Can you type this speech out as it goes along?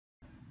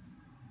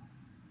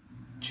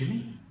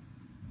Jimmy?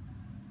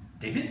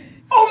 David?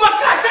 Oh my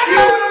gosh,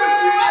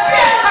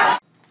 I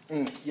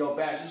know! Yo,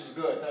 Bash, this was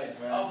good. Thanks,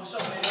 man. Oh, for sure,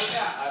 man. No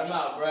doubt. Alright, I'm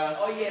out, bro.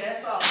 Oh, yeah,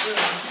 that's all good.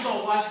 But you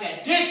gonna wash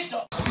that dish,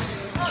 though.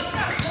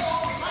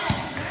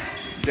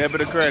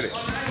 Debit or credit?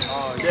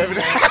 Oh, debit.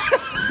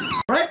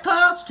 Alright,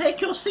 class, take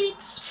your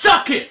seats.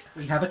 Suck it!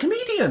 We have a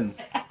comedian.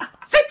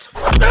 Sit!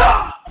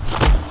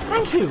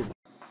 Thank you.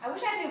 I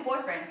wish I had a new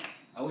boyfriend.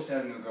 I wish I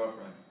had a new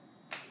girlfriend.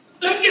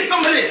 Let me get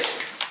some of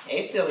this.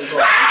 Hey, silly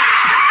boy.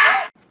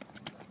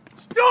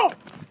 Stop!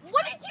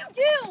 What did you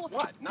do?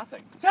 What?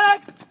 Nothing.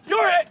 Ted,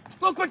 you're it!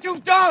 Look what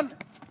you've done!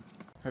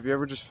 Have you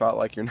ever just felt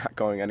like you're not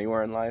going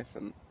anywhere in life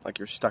and like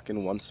you're stuck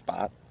in one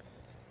spot?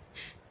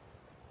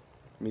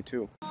 Me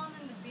too. Oh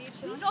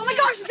my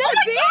gosh, is that a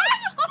beach?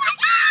 Oh my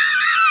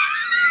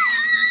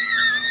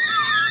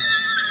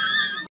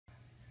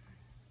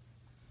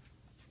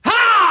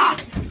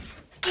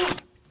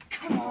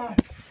Come on!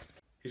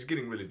 He's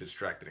getting really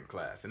distracted in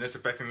class, and it's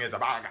affecting his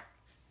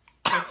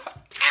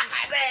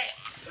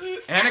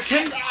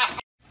Anakin?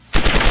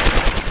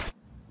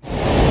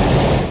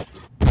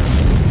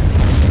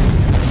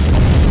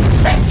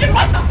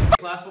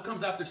 Class, what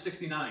comes after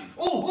 69?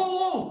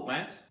 Ooh.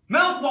 Lance?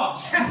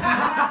 Mouthwash.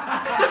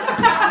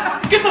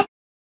 Get the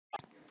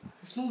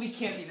This movie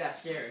can't be that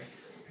scary.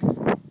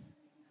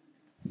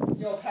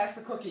 Yo, pass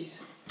the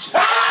cookies.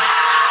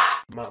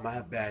 Mom, I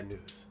have bad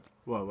news.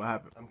 What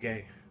happened? I'm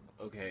gay.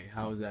 Okay,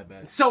 how is that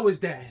bad? So is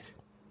Dad.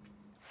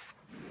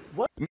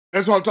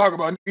 That's what I'm talking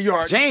about, you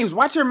alright? James,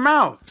 watch your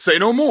mouth. Say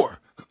no more.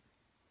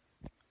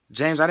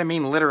 James, I didn't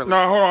mean literally.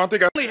 No, hold on, I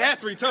think I only had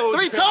 3 toes.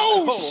 3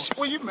 toes!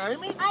 Will you marry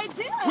me? I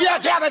did. We are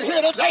gathered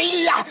here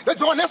today to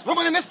join this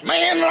woman and this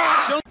man.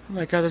 Oh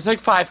my god, there's like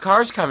 5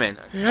 cars coming.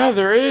 Yeah,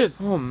 there is.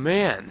 Oh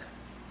man.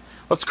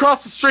 Let's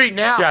cross the street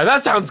now. Yeah,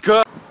 that sounds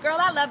good. Girl,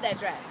 I love that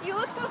dress. You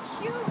look so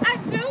cute. I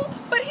do,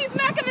 but he's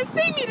not gonna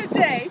see me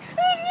today.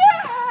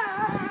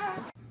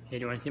 Hey, do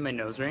you want to see my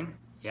nose ring?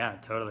 Yeah,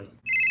 totally.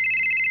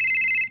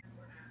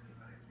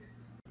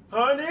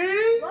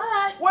 Honey?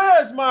 What?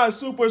 Where's my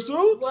super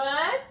suit?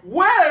 What?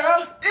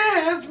 Where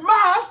is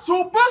my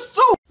super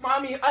suit?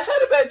 Mommy, I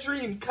had a bad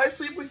dream. Can I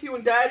sleep with you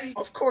and Daddy?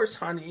 Of course,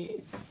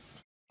 honey.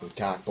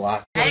 Cock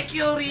block. Hey,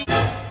 cutie.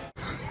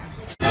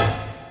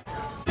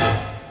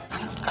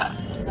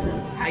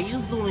 How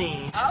you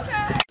doing?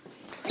 Okay.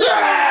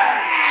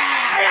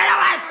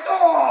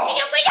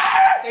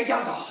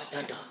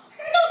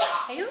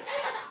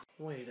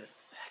 Wait a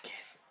second.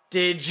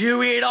 Did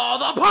you eat all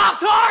the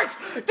Pop-Tarts?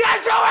 Did you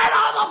eat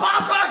all the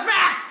Pop-Tarts,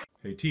 Max?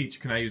 Hey, teach,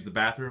 can I use the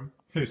bathroom?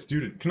 Hey,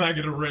 student, can I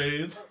get a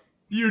raise?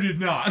 You did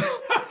not.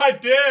 I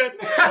did.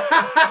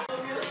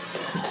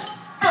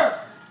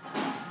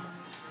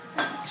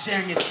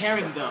 Sharing is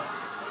caring, though.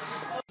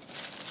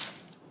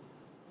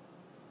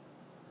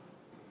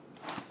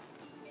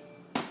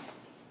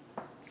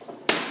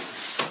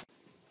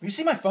 You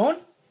see my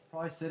phone?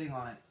 Probably sitting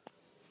on it.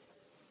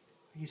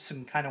 Are you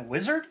some kind of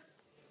wizard?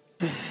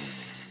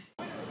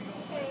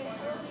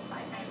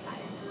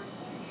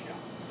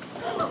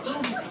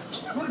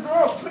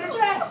 Put it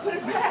back. Put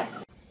it back.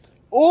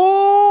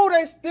 Ooh,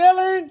 they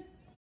stealing.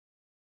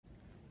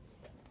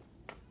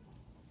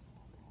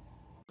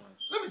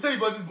 Let me tell you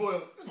about this boy.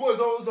 This boy is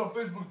always on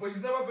Facebook, but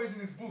he's never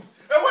facing his books.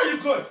 Hey, where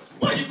you going?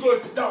 Where you going?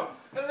 Sit down.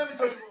 And let me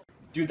tell you.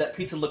 Dude, that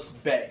pizza looks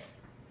bae.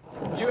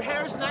 Your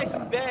hair's nice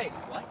and big.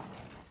 What?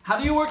 How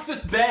do you work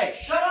this bag?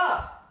 Shut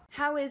up!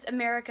 How is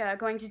America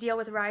going to deal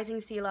with rising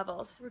sea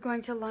levels? We're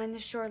going to line the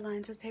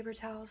shorelines with paper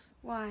towels.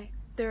 Why?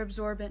 They're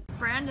absorbent.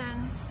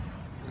 Brandon.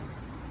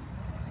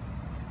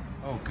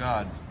 Oh,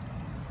 God.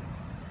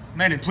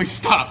 Manny, please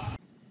stop.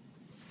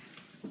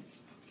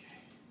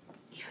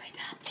 You're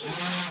adopted.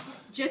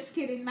 Just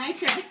kidding, my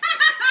turn.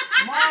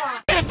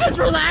 This is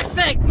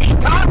relaxing! He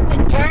tossed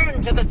and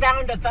turned to the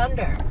sound of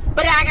thunder,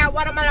 but I got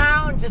one of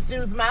my own to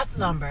soothe my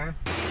slumber.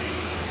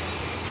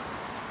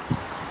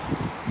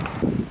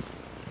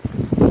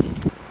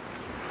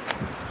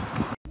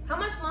 How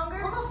much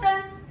longer? Almost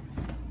done.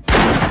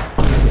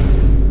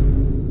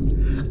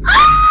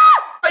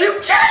 Are you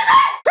kidding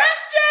me?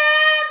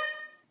 Christian!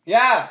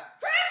 Yeah.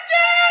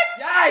 Christian!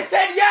 Yeah, I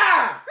said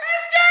yeah!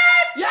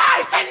 Christian! Yeah,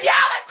 I said yeah!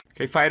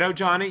 Okay, Fido,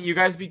 Johnny, you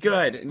guys be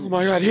good. Oh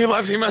my god, he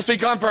left. He must be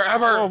gone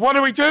forever. Oh, what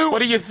do we do? What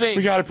do you think?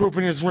 We gotta poop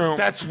in his room.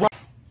 That's right.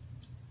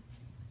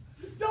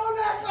 Don't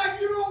act like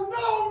you don't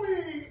know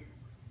me.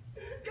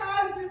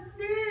 Guys, it's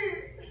me.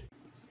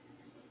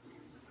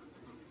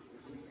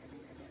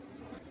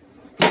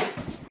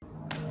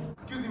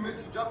 Excuse me, miss.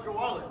 You dropped your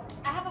wallet.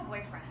 I have a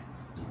boyfriend.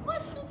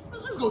 What?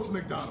 Let's go to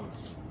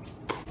McDonald's.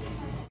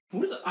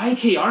 What does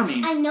IKR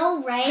mean? I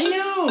know, right? I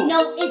know.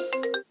 No, it's...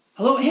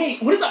 Hello, hey,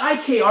 what does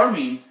IKR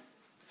mean?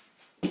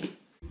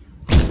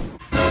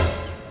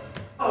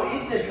 Oh,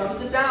 Ethan, come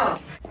sit down.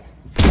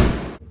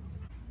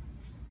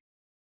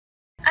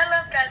 I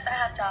love guys that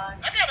have dogs.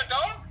 I got a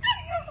dog.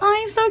 Oh,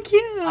 he's so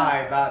cute.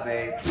 Alright, bye,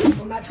 babe.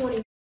 I'm not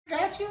 20.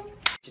 Got you?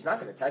 She's not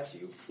gonna touch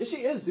you. Yes,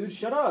 she is, dude.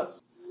 Shut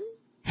up.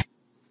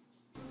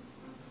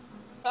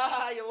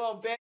 Haha, you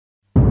little bitch.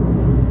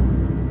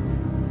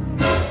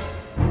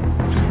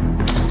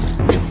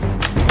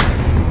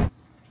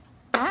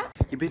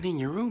 been in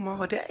your room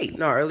all day.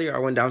 No, earlier I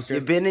went downstairs.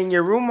 You've been in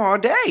your room all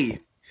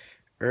day.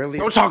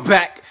 Earlier. Don't talk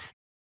back.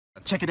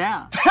 Check it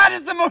out. That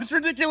is the most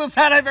ridiculous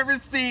hat I've ever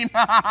seen.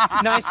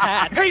 Nice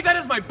hat. Hey, that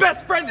is my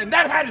best friend, and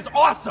that hat is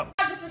awesome.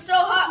 This is so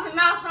hot, my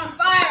mouth's on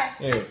fire.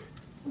 Hey.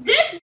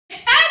 This is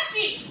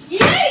empty.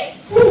 Yay!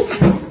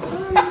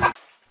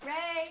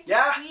 Ray.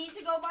 Yeah? We need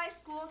to go buy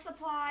school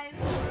supplies.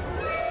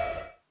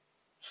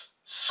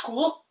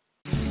 School?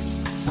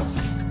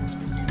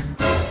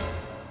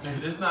 Hey,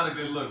 that's not a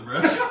good look,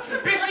 bro.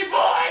 Busy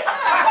boy!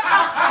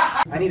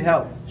 I need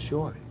help.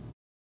 Sure.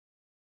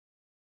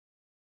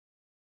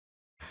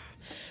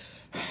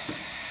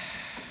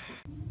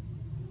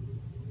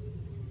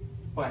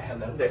 Why,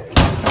 hello there.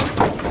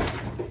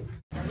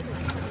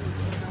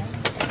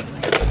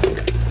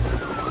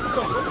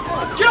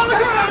 Get on the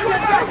ground!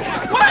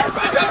 What?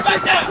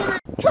 Right now!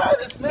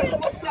 Curtis, man,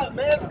 what's up,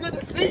 man? It's good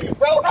to see you,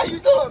 bro. How you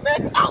doing,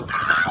 man? Ow,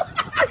 ow!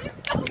 You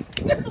so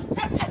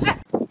stupid.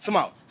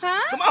 Simone.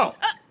 Huh? Simone.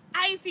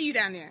 I ain't see you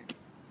down there.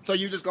 So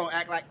you just gonna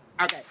act like,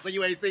 okay, so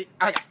you ain't see?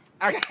 Okay,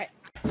 okay.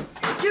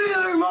 Give me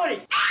all your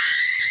money!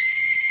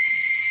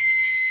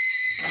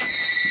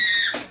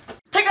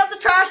 Take out the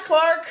trash,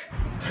 Clark!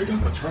 Take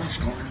out the trash,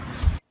 Clark.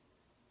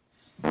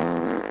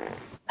 I'll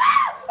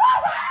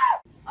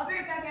be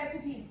right back, I have to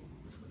pee.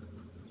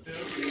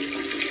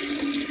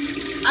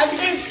 I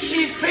think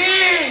she's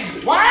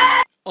peeing!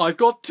 What? I've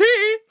got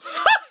tea!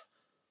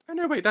 Oh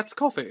no, wait, that's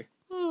coffee.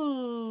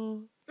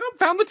 Oh,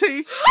 found the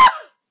tea!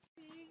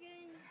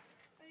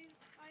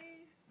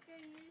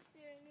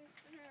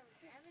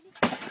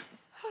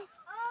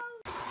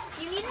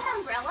 You need an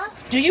umbrella?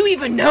 Do you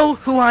even know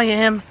who I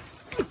am?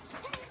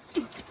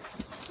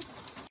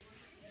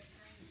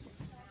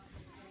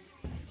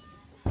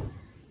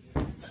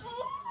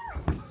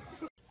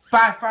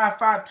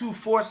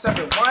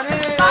 5552471.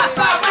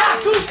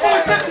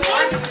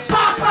 5552471.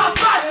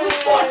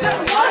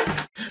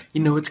 5552471.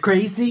 You know what's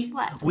crazy?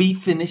 What? We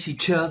finish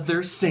each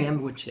other's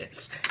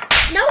sandwiches.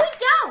 No, we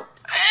don't!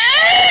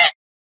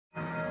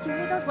 Do you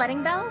hear those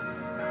wedding bells?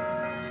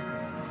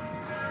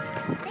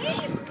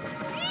 Babe!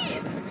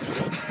 Babe!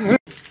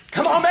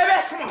 Come on, baby!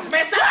 Come on,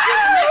 man, stop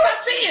cheating, man!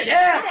 Stop cheating!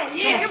 Yeah! Come on,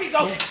 yeah, here we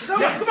go!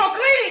 Come on,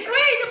 clean!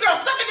 You girl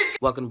stuck in this!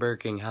 Welcome to Burger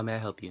King. How may I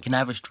help you? Can I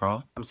have a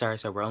straw? I'm sorry,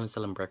 sir. We're only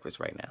selling breakfast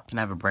right now. Can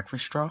I have a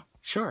breakfast straw?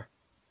 Sure.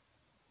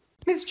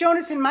 Miss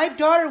Jonas and my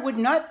daughter would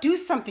not do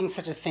something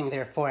such a thing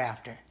therefore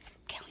after.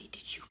 Kelly,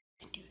 did you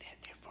do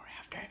that therefore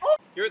after?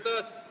 You're with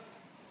us.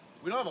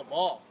 We don't have a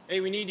ball.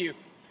 Hey, we need you.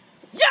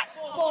 Yes!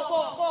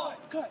 Ball.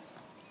 Good.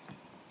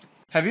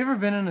 Have you ever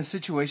been in a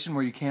situation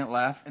where you can't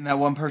laugh and that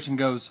one person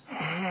goes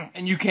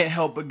and you can't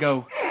help but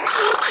go?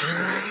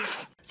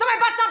 So my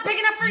butt's not big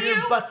enough for you?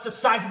 Your butt's the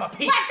size of a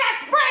peach. Let's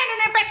ask Brandon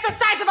if it's the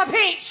size of a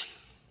peach!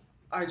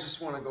 I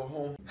just want to go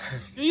home.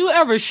 Do you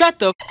ever shut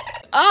the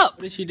up? What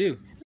did she do?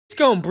 She's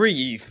gonna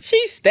breathe.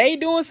 She stay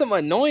doing some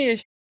annoying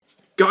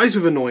Guys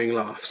with annoying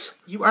laughs.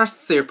 You are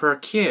super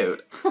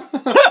cute.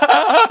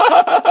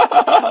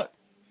 I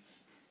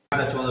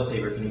got toilet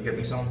paper. Can you get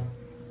me some?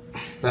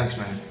 Thanks,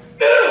 man.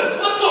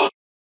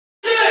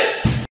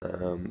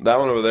 That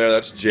one over there,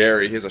 that's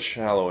Jerry. He has a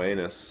shallow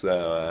anus,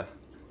 so,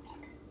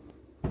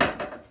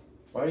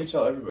 why do you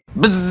tell everybody?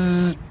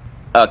 Bzzz.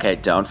 Okay,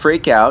 don't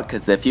freak out,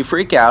 because if you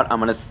freak out, I'm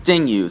gonna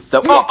sting you.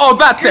 So, oh,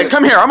 that's it.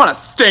 Come here. I'm gonna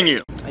sting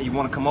you. Hey, you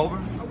want to come over?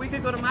 Or we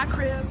could go to my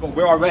crib. But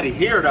we're already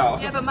here, though.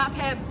 Yeah, but my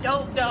pad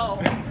dope though.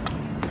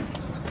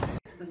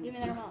 Give me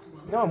the remote.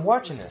 No, I'm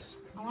watching this.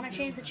 I want to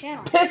change the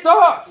channel. Piss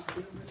off!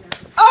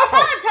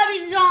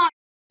 Teletubbies is on!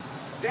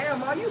 Damn,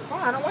 Mom, you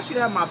fine. I want you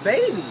to have my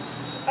baby.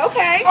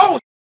 Okay. Oh!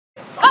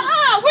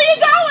 Where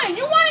you going?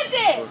 You wanted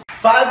this!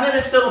 5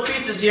 minutes till the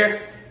pizza's here.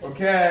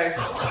 Okay.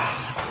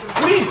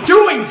 What are you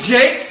doing,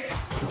 Jake?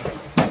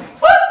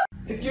 What?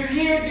 If you're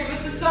here, give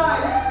us a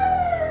sign.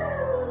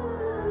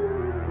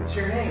 What's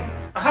your name?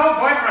 I have a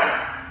boyfriend.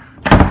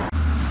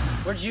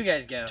 Where'd you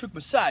guys go? Took my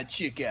side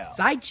chick out.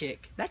 Side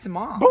chick? That's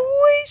mom.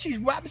 Boy, she's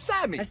right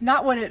beside me. That's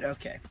not what it.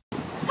 Okay.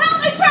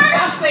 Help me first!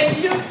 I'll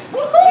save you.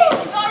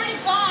 He's already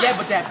gone! Yeah,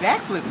 but that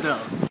backflip,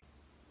 though.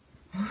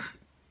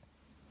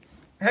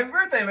 Happy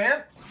birthday,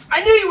 man.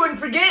 I knew you wouldn't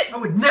forget. I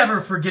would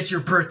never forget your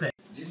birthday.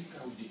 Did the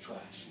guy with the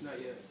trash? Not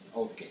yet.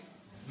 Okay.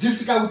 Did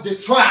the guy with the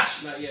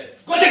trash? Not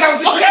yet. Go take the guy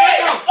with the trash.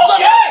 Okay!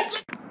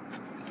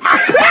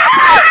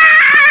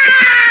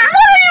 What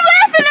are you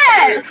laughing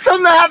at?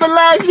 Something that happened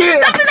last year.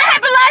 Something that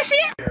happened last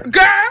year?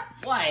 Girl!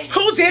 What?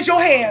 Who's hit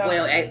your hair?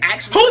 Well,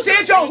 actually. Who's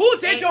hit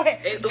your hair?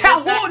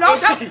 Tell who? No,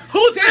 tell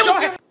who's hit your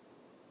hair?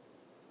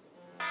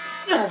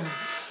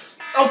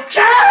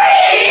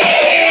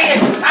 Okay!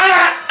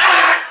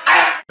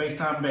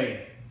 FaceTime babe.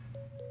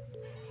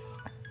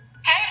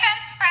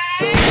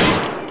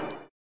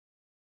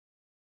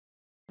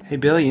 Hey,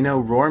 Billy, you know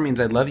roar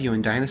means I love you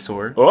in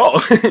dinosaur. Oh!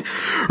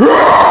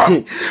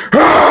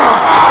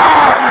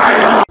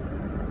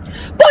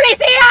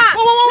 Policía!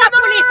 La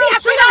policía!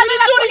 Cuidado,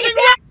 la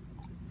policía!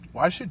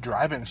 Why is she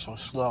driving so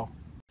slow?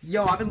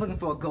 Yo, I've been looking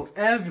for a goat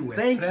everywhere.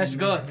 Thank Let's you.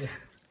 go.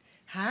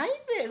 Hi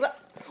there.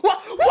 What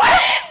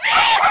is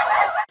this?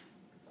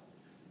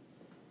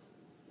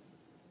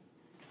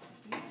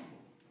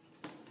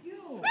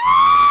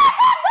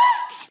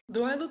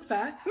 Do I look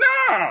fat?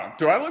 No!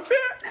 Do I look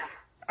fat?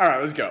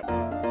 Alright, let's go.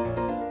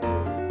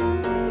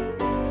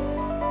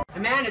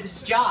 Amanda, this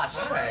is Josh.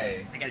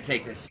 Hey. I gotta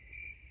take this.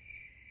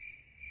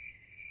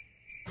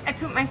 I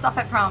pooped myself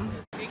at prom.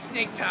 Big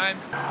snake time.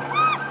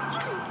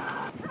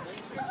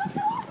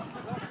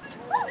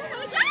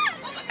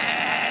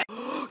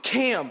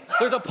 Cam,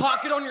 there's a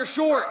pocket on your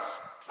shorts.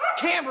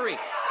 Camry.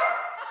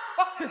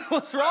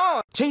 What's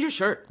wrong? Change your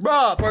shirt.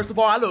 Bruh, first of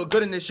all, I look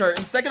good in this shirt.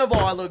 And second of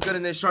all, I look good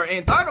in this shirt.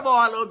 And third of all,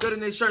 I look good in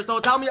this shirt. So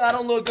tell me I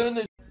don't look good in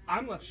this.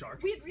 I'm left shark.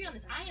 We agreed on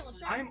this. I am left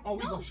shark. I am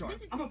always left shark.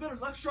 I'm a better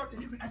left shark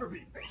than you could ever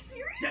be. Are you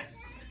serious? Yes.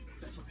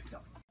 That's what picked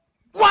up.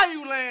 Why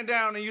you laying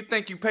down and you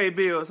think you pay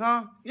bills,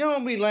 huh? You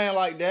don't be laying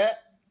like that.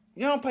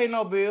 You don't pay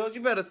no bills.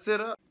 You better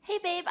sit up. Hey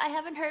babe, I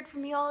haven't heard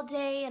from you all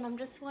day and I'm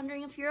just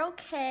wondering if you're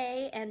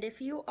okay, and if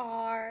you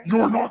are...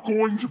 You're not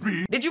going to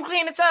be. Did you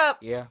clean the tub?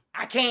 Yeah.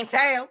 I can't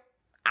tell.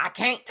 I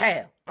can't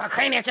tell. Well,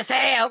 clean it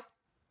yourself.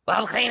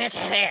 Well, clean it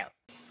yourself.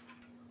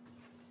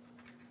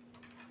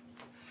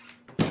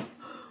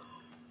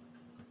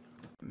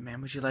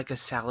 Ma'am, would you like a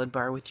salad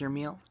bar with your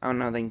meal? Oh,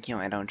 no, thank you.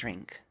 I don't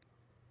drink.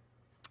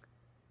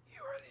 You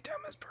are the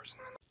dumbest person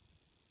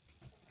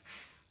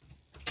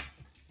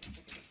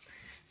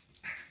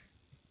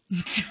in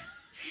the...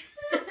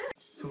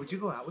 So would you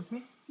go out with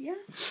me? Yeah.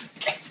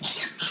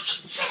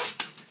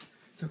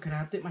 So can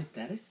I update my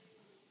status?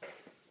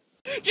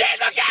 Jane,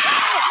 look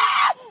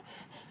out!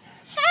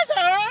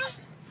 Heather!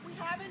 We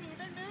haven't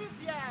even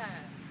moved yet.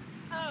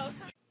 Oh.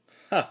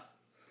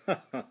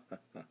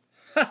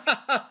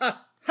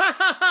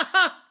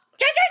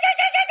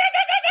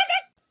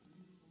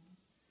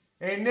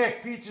 Hey,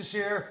 Nick, pizza's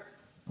here.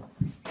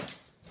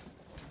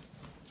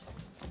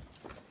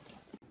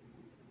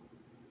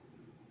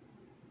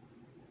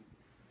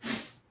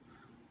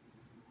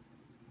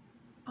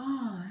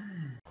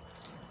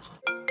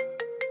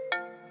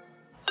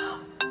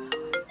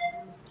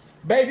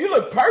 Babe, you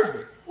look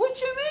perfect. What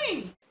you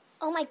mean?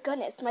 Oh my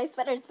goodness, my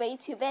sweater's way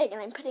too big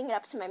and I'm putting it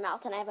up to my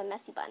mouth and I have a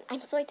messy bun.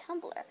 I'm soy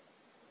tumbler.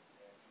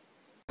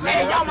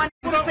 Hey, y'all, my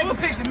niggas, take a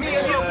picture. Me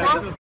and you,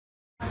 bro.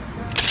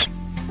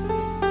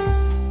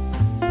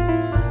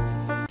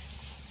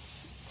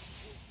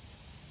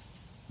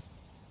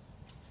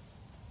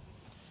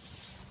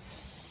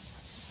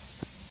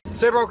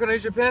 Say, bro, can I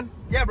use your pen?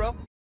 Yeah, bro.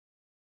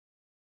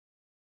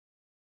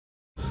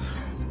 Do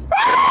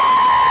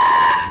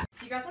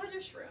you guys want to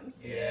do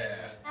shrooms?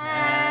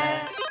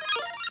 Yeah.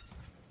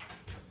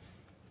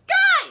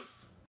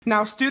 Guys!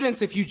 Now,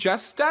 students, if you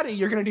just study,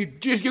 you're gonna do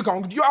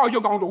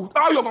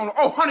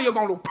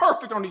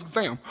perfect on the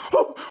exam.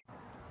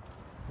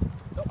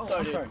 I'm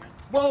sorry, man.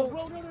 Whoa,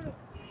 no.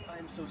 I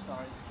am so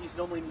sorry. He's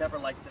normally never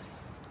like this.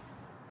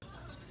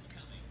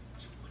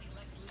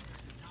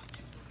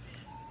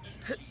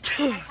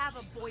 I have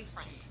a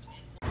boyfriend.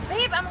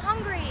 Babe, I'm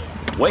hungry.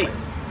 Wait,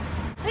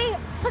 Babe,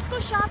 let's go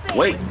shopping.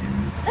 wait,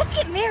 Let's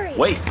get married.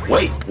 wait.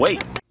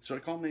 So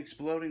they call me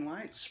exploding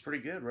lights.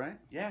 Pretty good, right?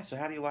 Yeah, so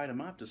how do you light them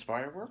up? Does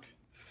firework?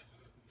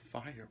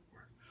 Firework.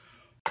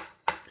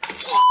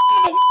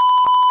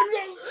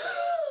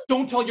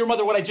 Don't tell your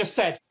mother what I just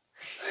said.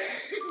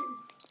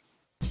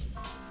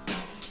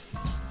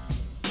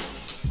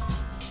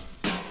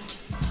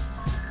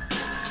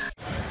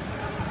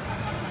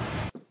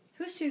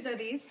 Whose shoes are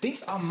these?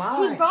 These are mine.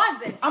 Whose bra is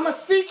this? I'm a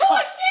secret. Who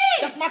is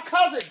she? That's my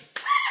cousin.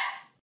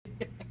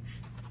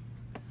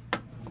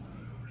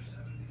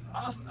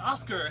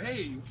 Oscar,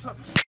 hey, what's up?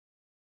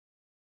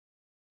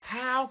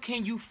 How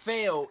can you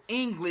fail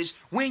English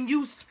when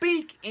you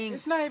speak English?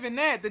 It's not even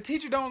that. The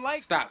teacher don't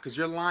like... Stop, because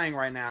you're lying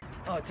right now.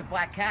 Oh, it's a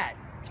black cat.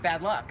 It's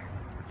bad luck.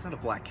 It's not a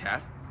black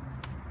cat.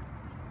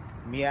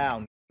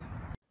 Meow.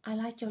 I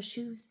like your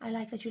shoes. I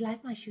like that you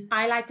like my shoes.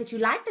 I like that you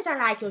like that I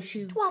like your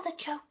shoes. Was a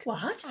joke.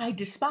 What? I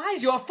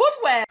despise your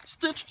footwear.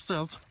 Stitch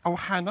says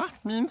Ohana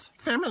means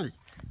family.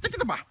 Think of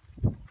the bar.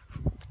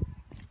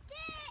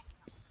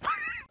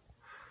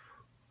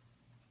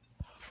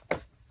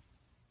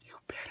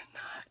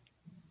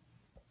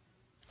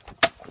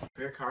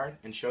 Your card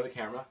and show the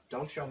camera.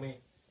 Don't show me.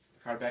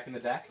 Card back in the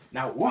deck.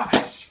 Now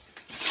watch!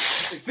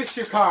 Is this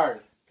your card?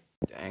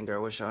 Dang,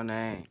 girl, what's your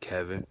name?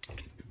 Kevin.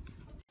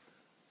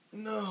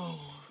 No.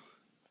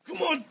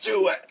 Come on,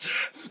 do it!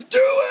 Do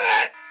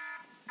it!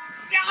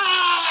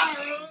 Ah!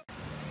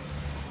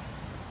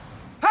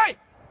 Hey!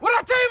 What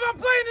I tell you about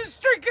playing in the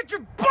street? Get your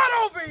butt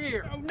over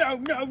here! Oh, no.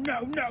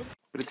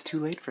 But it's too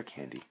late for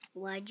candy.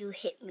 Why'd you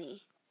hit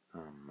me?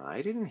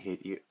 I didn't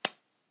hit you.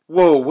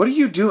 Whoa, what are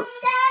you doing?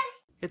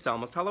 It's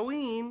almost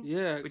Halloween.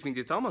 Yeah. Which means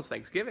it's almost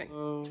Thanksgiving.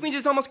 Which means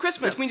it's almost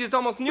Christmas. Which means it's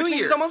almost New Which Year's.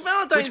 means it's almost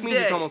Valentine's Which means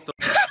Day. it's almost...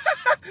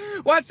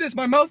 Watch this.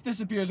 My mouth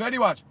disappears. Ready?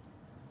 Watch.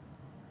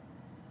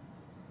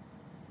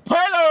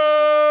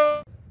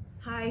 Hello.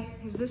 Hi,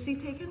 is this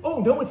seat taken? Oh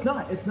no, it's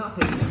not. It's not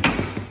taken.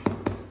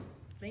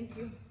 Thank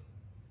you.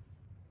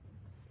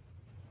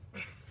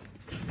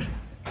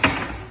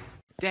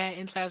 Dad,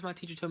 in class, my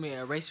teacher told me an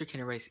eraser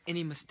can erase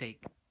any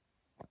mistake.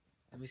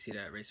 Let me see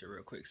that eraser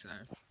real quick, son.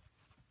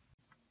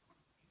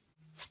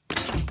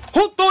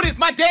 Who threw this?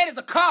 My dad is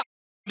a cop.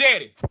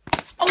 Daddy.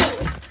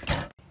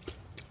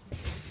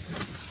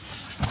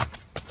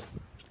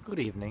 Good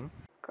evening.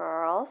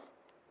 Girls,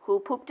 who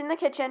pooped in the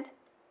kitchen?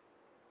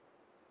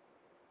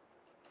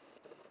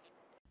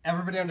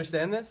 Everybody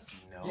understand this?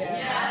 No.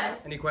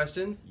 Yes. Any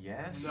questions?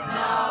 Yes. No.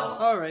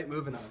 All right,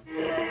 moving on.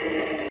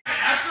 It's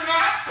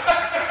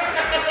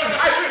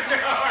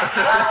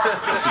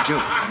a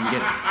joke. I don't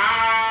get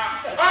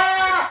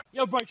it.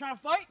 Yo, bro, you trying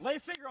to fight? Lay a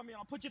finger on me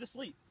and I'll put you to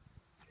sleep.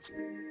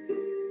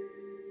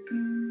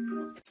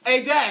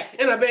 Hey, Dad,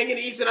 and I bang in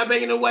the east and I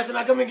bang in the west and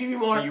I come and give you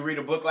more. Can you read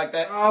a book like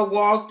that? I'll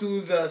walk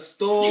through the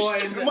store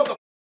and...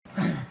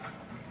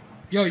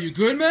 Yo, you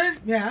good, man?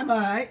 Yeah, I'm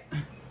alright.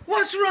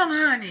 What's wrong,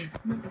 honey?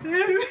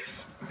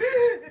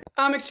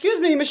 Excuse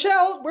me,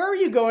 Michelle, where are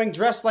you going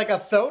dressed like a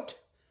thoat?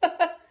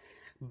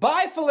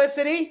 Bye,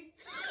 Felicity.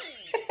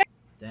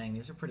 Dang,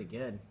 these are pretty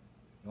good.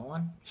 You want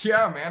one?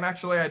 Yeah, man,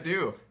 actually I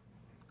do.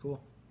 Cool.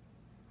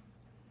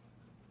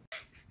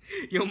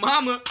 Yo,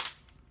 mama.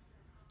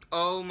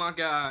 Oh my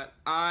god,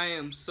 I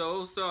am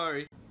so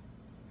sorry.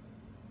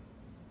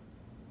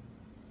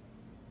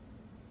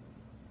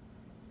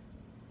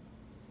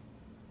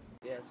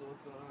 Yeah, so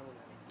what's going on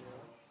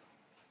tonight?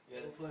 You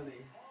know?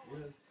 Plenty.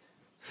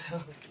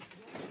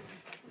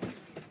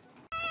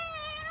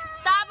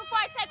 Stop before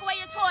I take away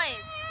your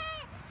toys.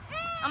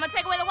 I'm gonna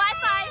take away the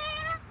Wi-Fi.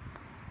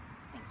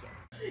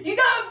 Thank you. You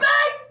got a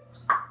bag?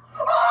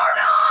 Oh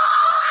no!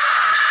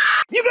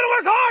 You gonna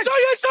work hard? So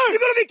yes, sir. You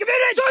gonna be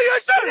committed? So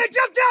yes, sir. Then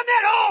jump down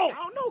that hole. I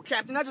don't know,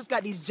 Captain. I just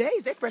got these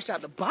J's. They fresh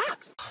out the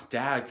box.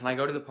 Dad, can I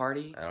go to the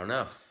party? I don't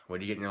know. What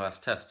did you get in your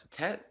last test?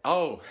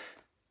 Oh,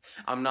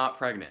 I'm not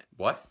pregnant.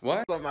 What?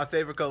 What? My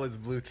favorite color is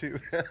blue too.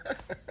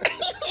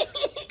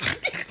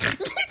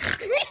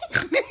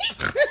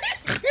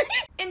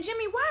 And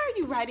Jimmy, why are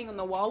you writing on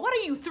the wall? What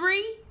are you,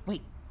 3?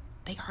 Wait,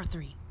 they are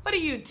 3. What are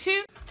you,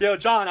 2? Yo,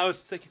 John, I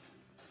was thinking...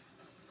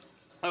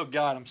 Oh,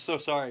 God, I'm so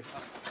sorry.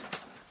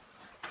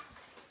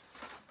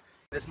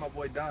 That's my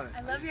boy, Don.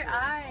 I love your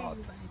eyes.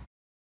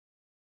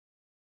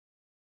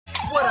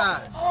 What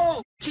eyes?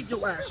 Oh! Keep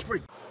your eyes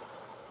straight.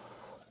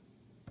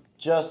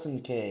 Just in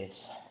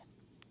case.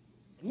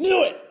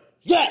 Knew it!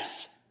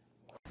 Yes!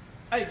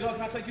 Hey, girl,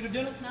 can I take you to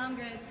dinner? No, I'm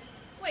good.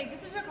 Wait,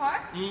 this is your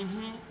car?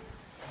 Mm-hmm.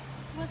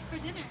 What's for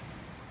dinner?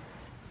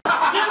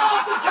 Get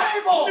off the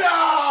table!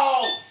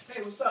 No!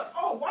 Hey, what's up?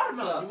 Oh,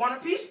 watermelon. You want a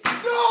piece?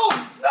 No!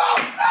 No!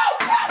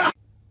 No!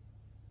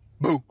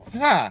 Boo.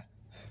 Ah.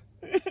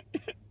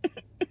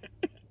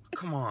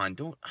 Come on,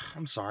 don't.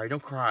 I'm sorry,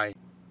 don't cry.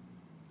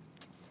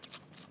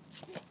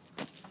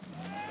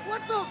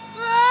 What the?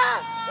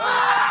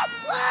 Ah!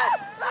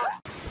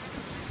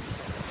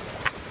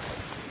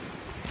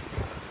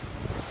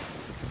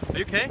 Are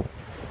you okay?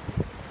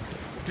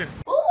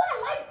 Ooh,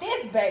 I like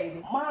this,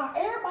 baby. Ma,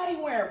 everybody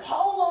wearing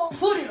polo.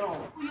 Put it on.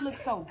 Ooh, you look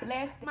so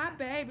blessed. My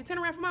baby. Turn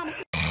around for mama.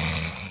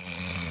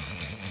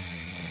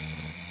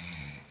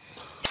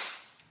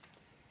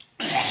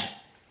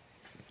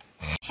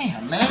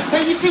 Damn, man.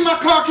 Hey, you see my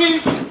car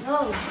keys?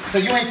 No, So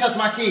you ain't touched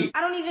my key.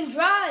 I don't even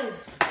drive.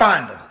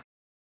 Find them.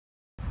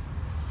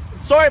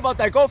 Sorry about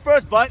that. Go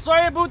first, bud.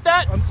 Sorry about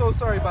that. I'm so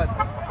sorry, bud.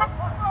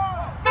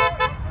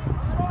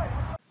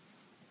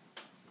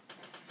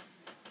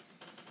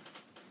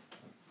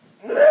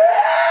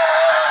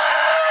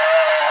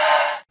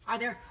 Hi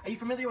there. Are you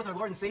familiar with our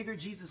Lord and Savior,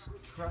 Jesus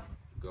Christ?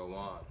 Go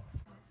on.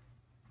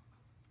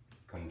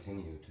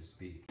 Continue to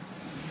speak.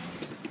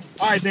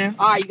 All right, then.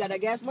 All right, you got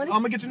that gas money?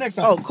 I'm going to get you next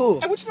time. Oh, cool.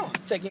 Hey, what you doing?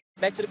 Taking it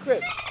back to the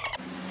crib.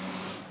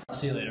 I'll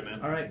see you later,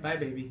 man. All right, bye,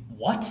 baby.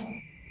 What?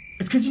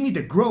 It's because you need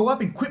to grow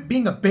up and quit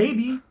being a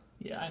baby.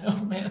 Yeah, I know,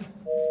 man.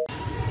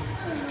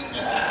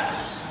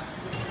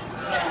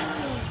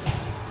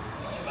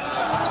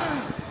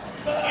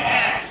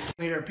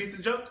 Hear a piece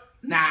of joke?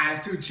 Nah,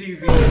 it's too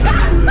cheesy.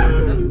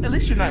 At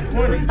least you're not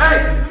corny.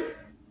 Hey!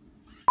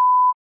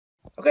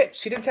 Okay,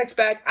 she didn't text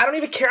back. I don't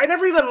even care. I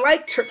never even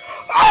liked her.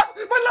 Oh,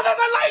 my love of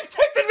my life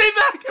texted me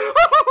back!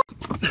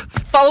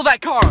 Follow that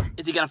car!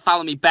 Is he gonna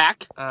follow me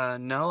back?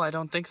 No, I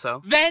don't think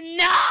so. Then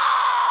no!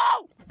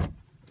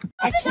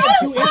 I can't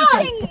do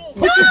anything.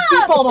 Put your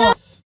seatbelt on.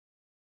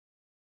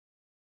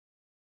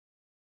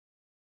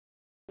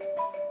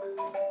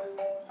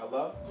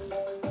 Hello?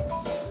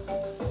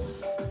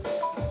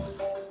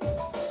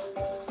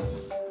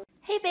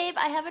 Hey babe,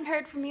 I haven't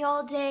heard from you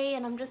all day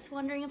and I'm just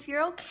wondering if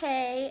you're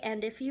okay,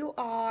 and if you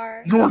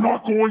are... You're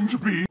not going to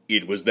be.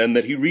 It was then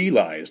that he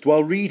realized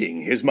while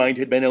reading his mind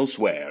had been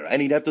elsewhere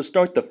and he'd have to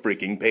start the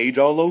freaking page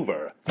all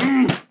over.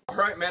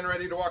 Alright, man,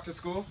 ready to walk to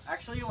school?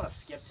 Actually, you want to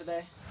skip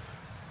today?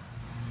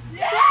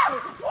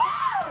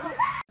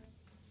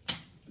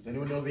 Does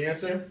anyone know the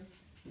answer?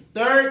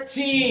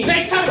 13!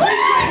 Next time, raise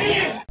your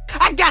hand!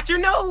 I got your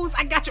nose!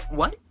 I got your...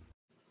 What?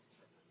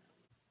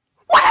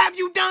 What have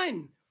you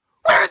done?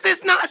 Where's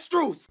his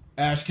nostrils?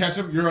 Ash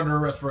Ketchum, you're under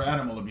arrest for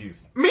animal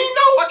abuse. Me?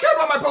 No, I care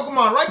about my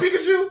Pokemon, right,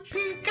 Pikachu?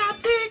 Pika,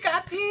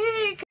 Pika,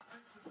 Pika.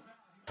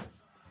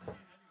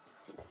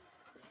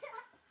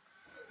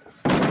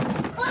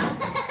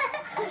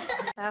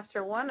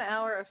 After 1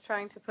 hour of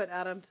trying to put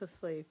Adam to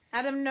sleep.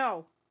 Adam,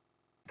 no.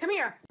 Come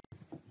here.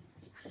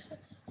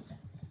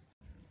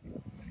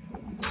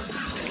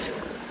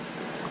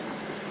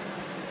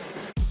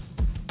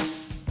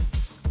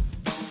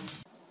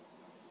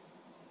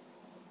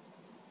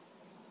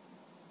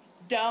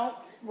 Don't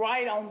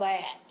write on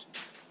that.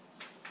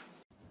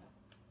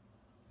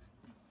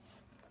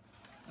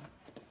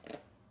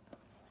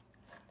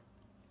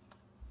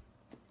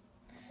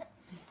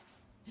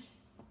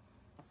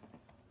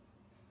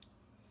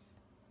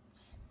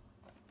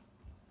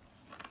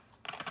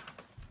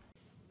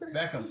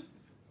 Beckham,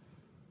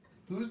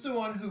 who's the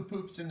one who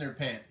poops in their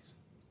pants?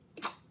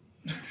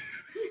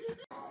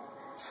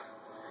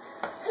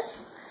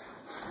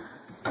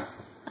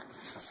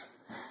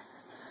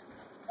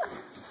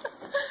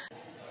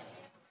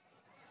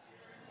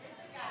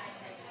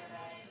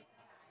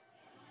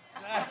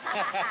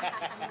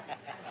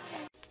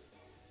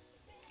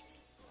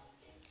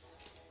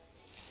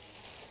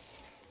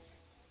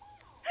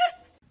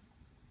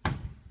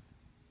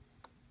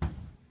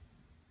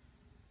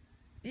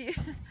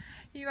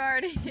 You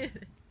already did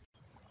it.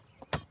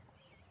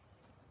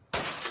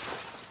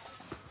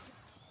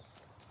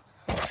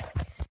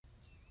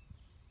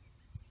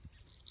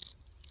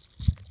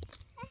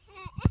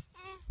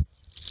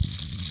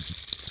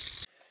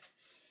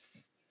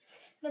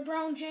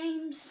 LeBron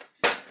James.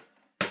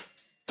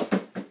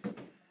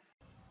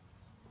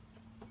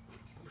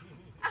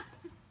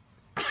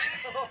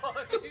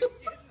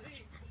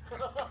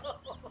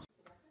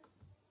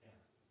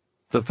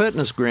 The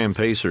Fitness Gram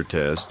Pacer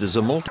test is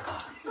a multi...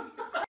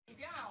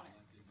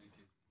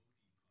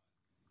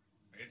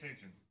 Pay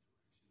attention.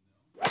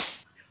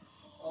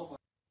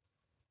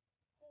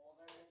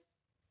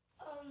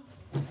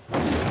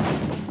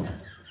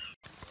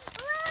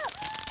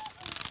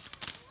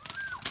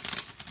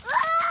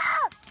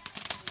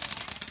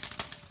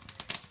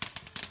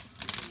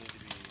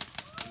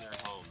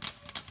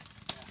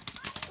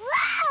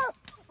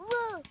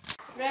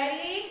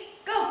 Ready?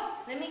 Go!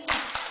 Let me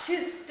count.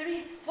 2,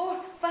 3,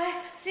 4,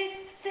 5, 6,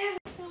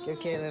 7. Give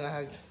Caitlin a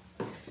hug.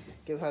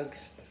 Give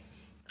hugs.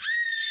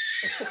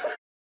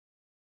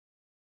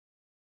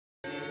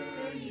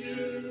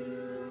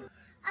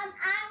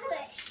 I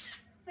wish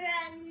for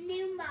a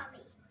new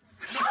mommy.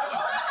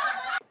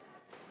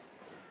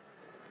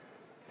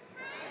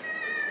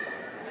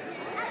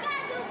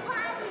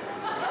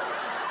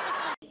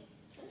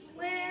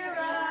 We're a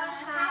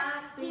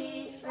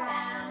happy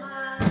family.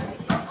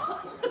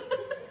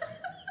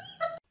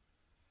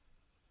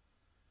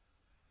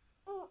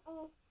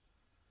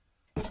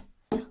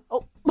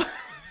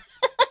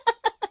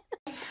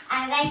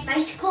 I like my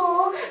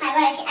school,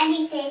 I like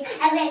anything.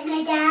 I like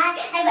my dad,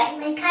 I like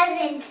my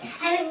cousins,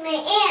 I like my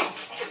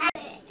aunts.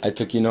 I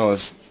took your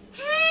nose.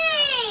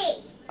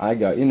 Hey! I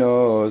got your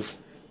nose.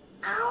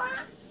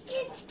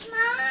 It's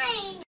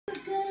mine.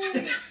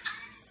 Good.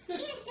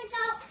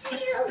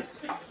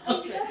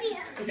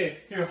 Okay,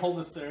 here, hold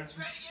this there.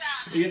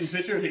 Are you getting a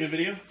picture or taking a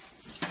video?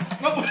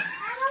 Oh.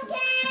 I'm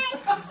okay.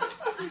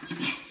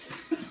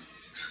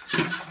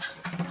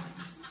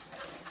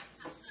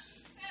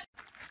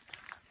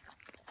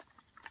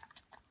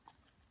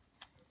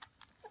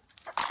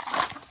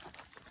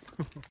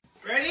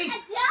 Ready?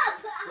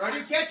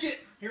 Ready, catch it.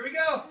 Here we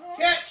go.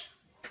 Catch.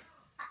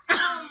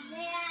 Oh,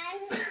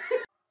 man.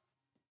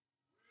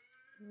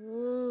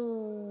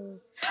 Ooh.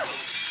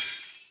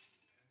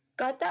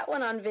 Got that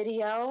one on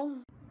video.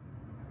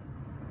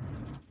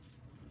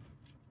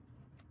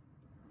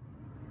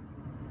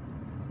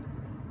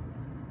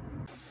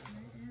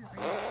 A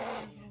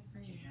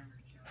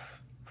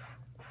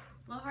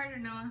little harder,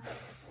 Noah.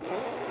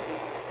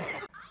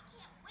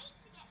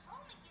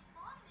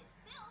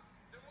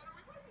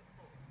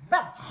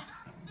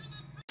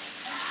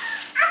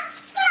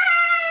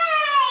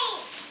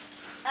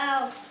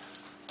 Oh,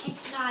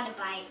 it's not a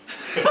bite.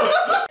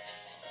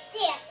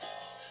 Dance.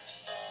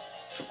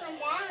 Come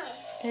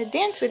down.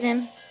 Dance with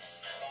him.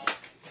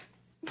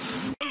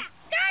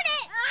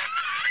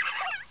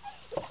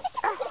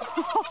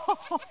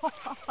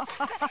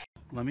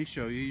 Let me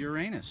show you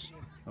Uranus,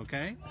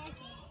 okay?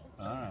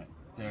 All right,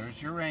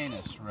 there's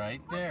Uranus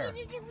right there.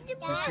 You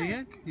see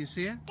it? You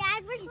see it?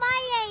 Dad, where's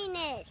my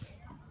anus?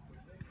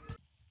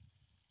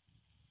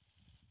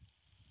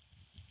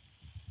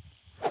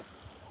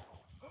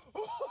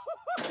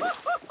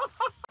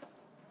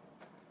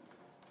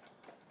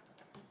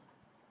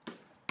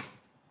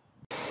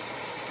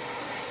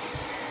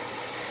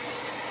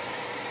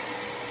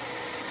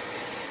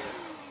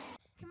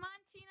 Come on,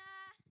 Tina.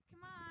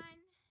 Come on.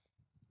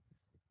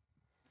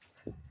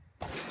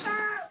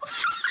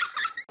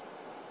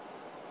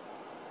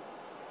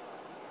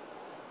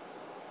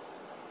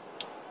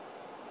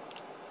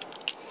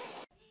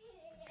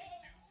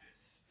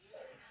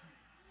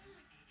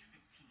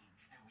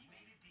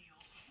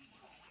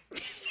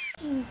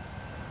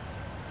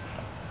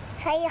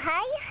 Hi,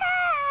 hi,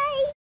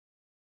 hi.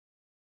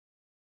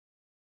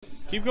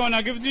 Keep going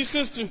now. Give it to your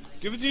sister.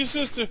 Give it to your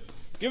sister.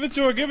 Give it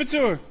to her. Give it to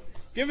her.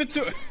 Give it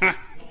to her.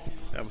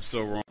 That was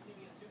so wrong.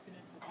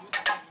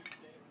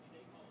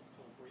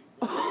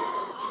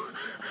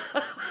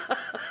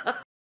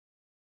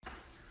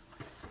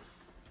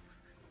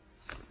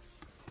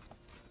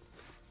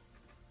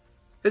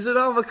 It's an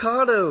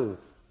avocado.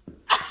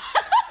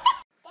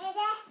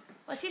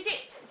 What is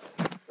it?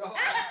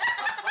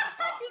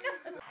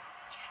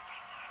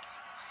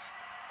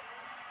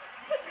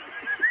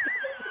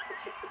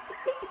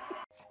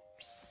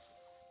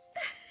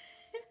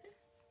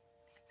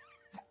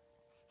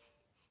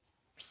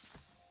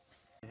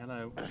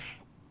 Hello.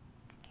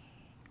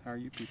 How are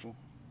you people?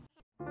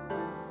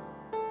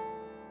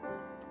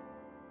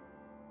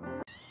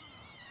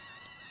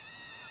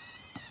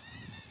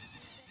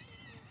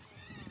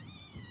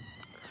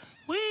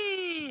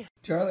 Whee!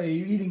 Charlie, are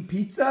you eating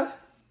pizza?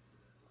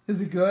 Is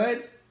it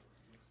good?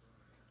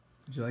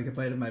 Would you like a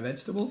bite of my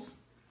vegetables?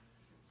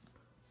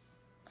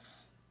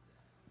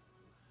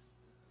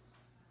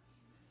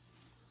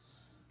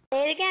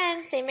 Say it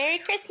again. Say Merry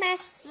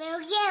Christmas.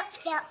 Merry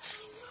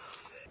Christmas.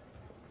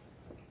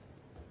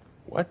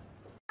 What?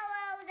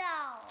 Oh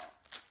no.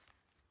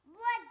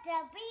 What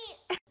the beat?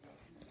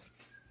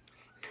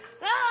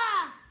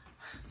 Ah!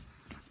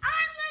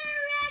 I'm gonna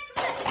wreck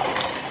my...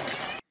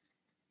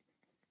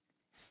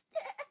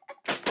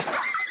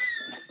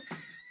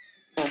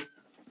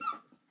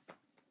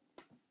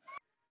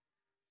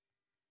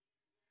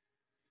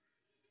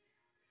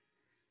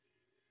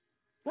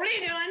 What are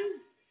you doing?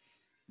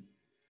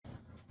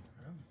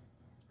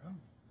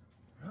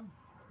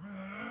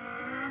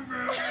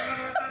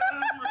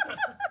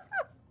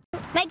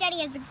 My daddy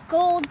has a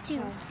gold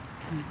tooth.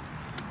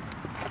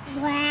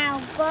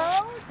 Wow,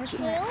 gold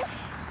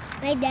tooth?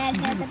 My dad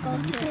has a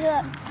gold tooth.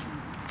 Look,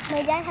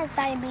 my dad has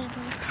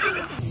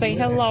diabetes. Say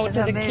hello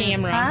to the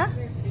camera. Huh?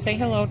 Say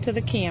hello to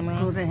the camera.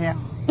 Go to hell.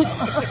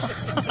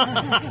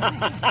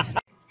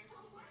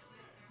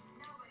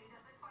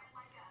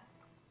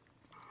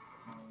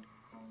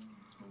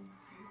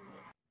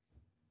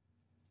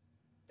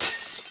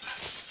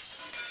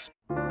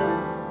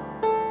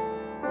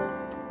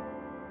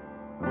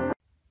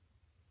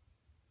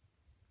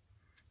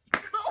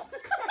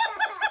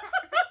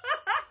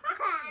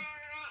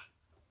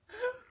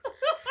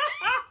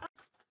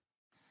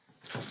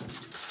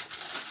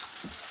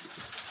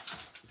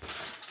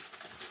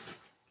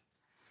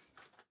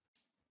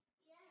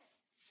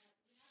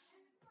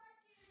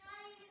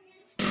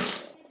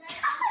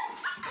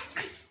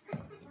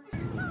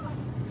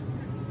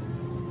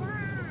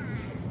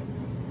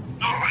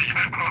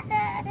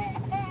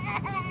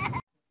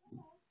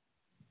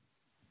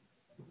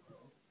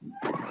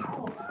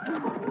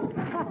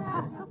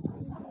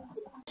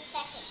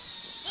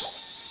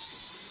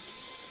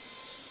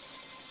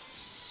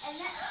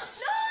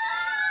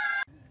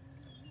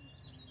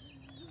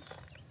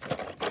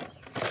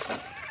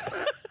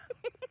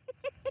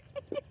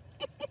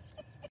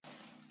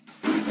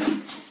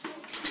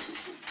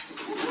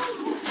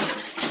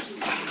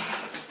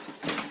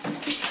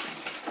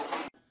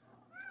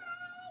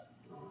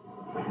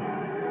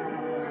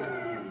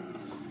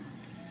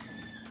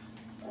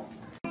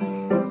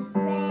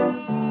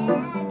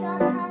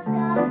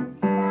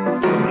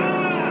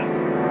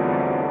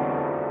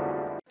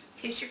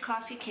 Here's your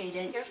coffee,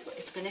 Kaden.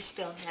 It's gonna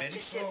spill. Have to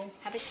sip.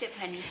 Have a sip,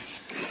 honey.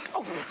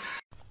 Oh.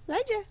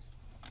 Thank you.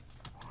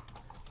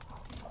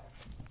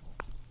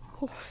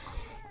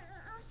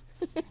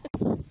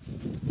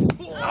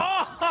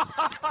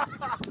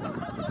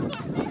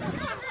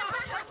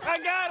 I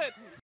got it!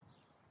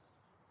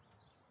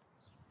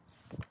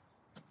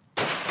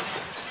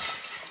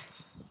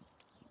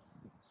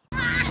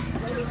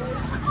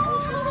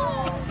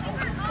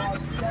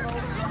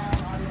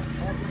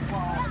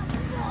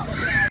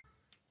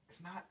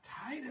 It's not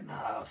tight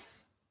enough.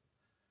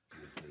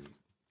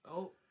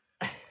 Oh.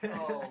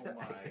 Oh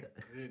my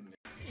goodness.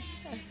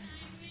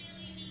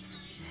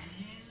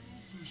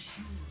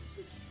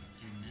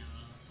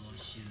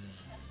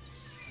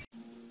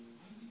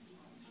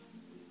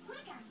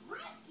 Click on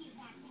Rescue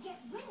Pack to get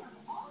rid of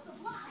all the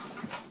blocks in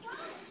the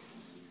sky.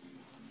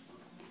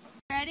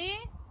 Ready?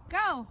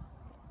 Go.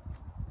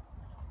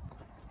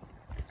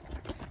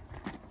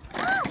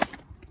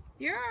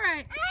 You're all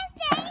right.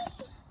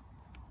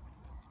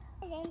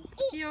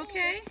 You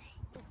okay?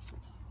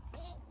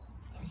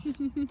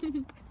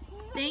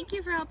 Thank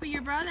you for helping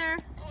your brother.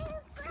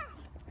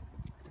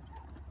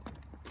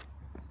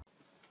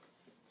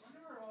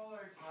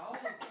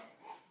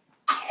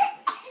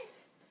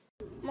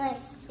 My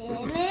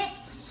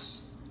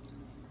sandwich.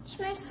 Where's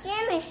my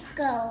sandwich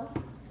go?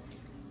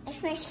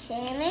 It's my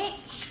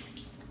sandwich.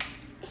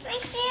 It's my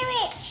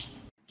sandwich.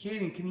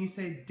 Kaden, can you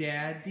say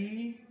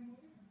daddy?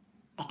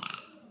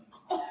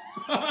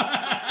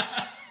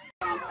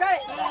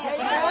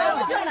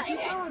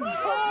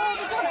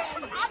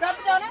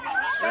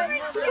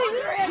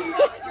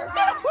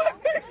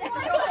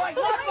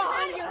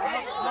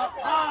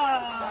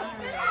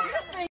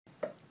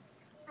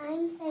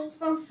 I'm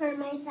thankful for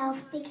myself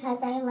because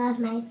I love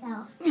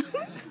myself.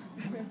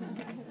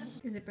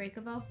 Is it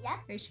breakable? Yep.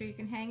 Are you sure you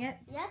can hang it?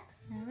 Yep.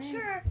 All right.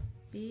 Sure.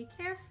 Be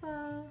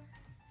careful.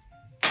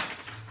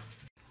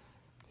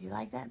 You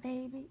like that,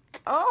 baby?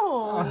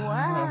 Oh,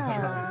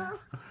 wow.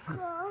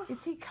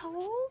 Is he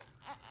cold?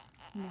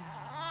 No.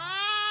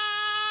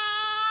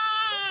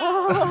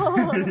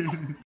 Oh.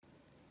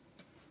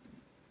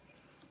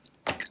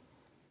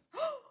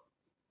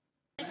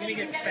 You're gonna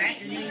get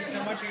fat, you're gonna eat so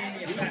much, you're gonna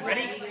get fat.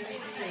 Ready?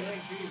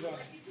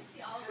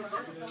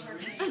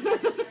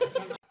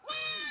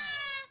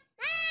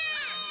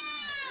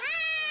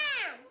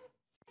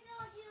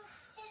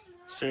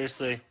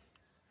 Seriously,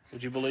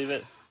 would you believe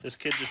it? This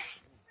kid just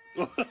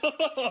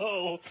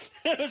Whoa,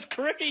 that was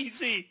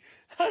crazy.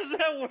 How does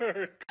that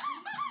work?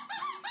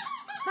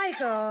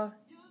 Michael.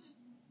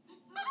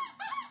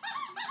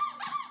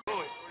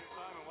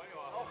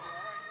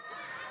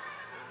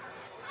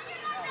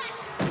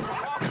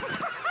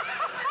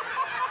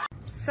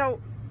 So,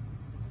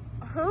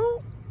 who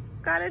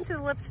got into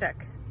the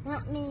lipstick?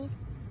 Not me.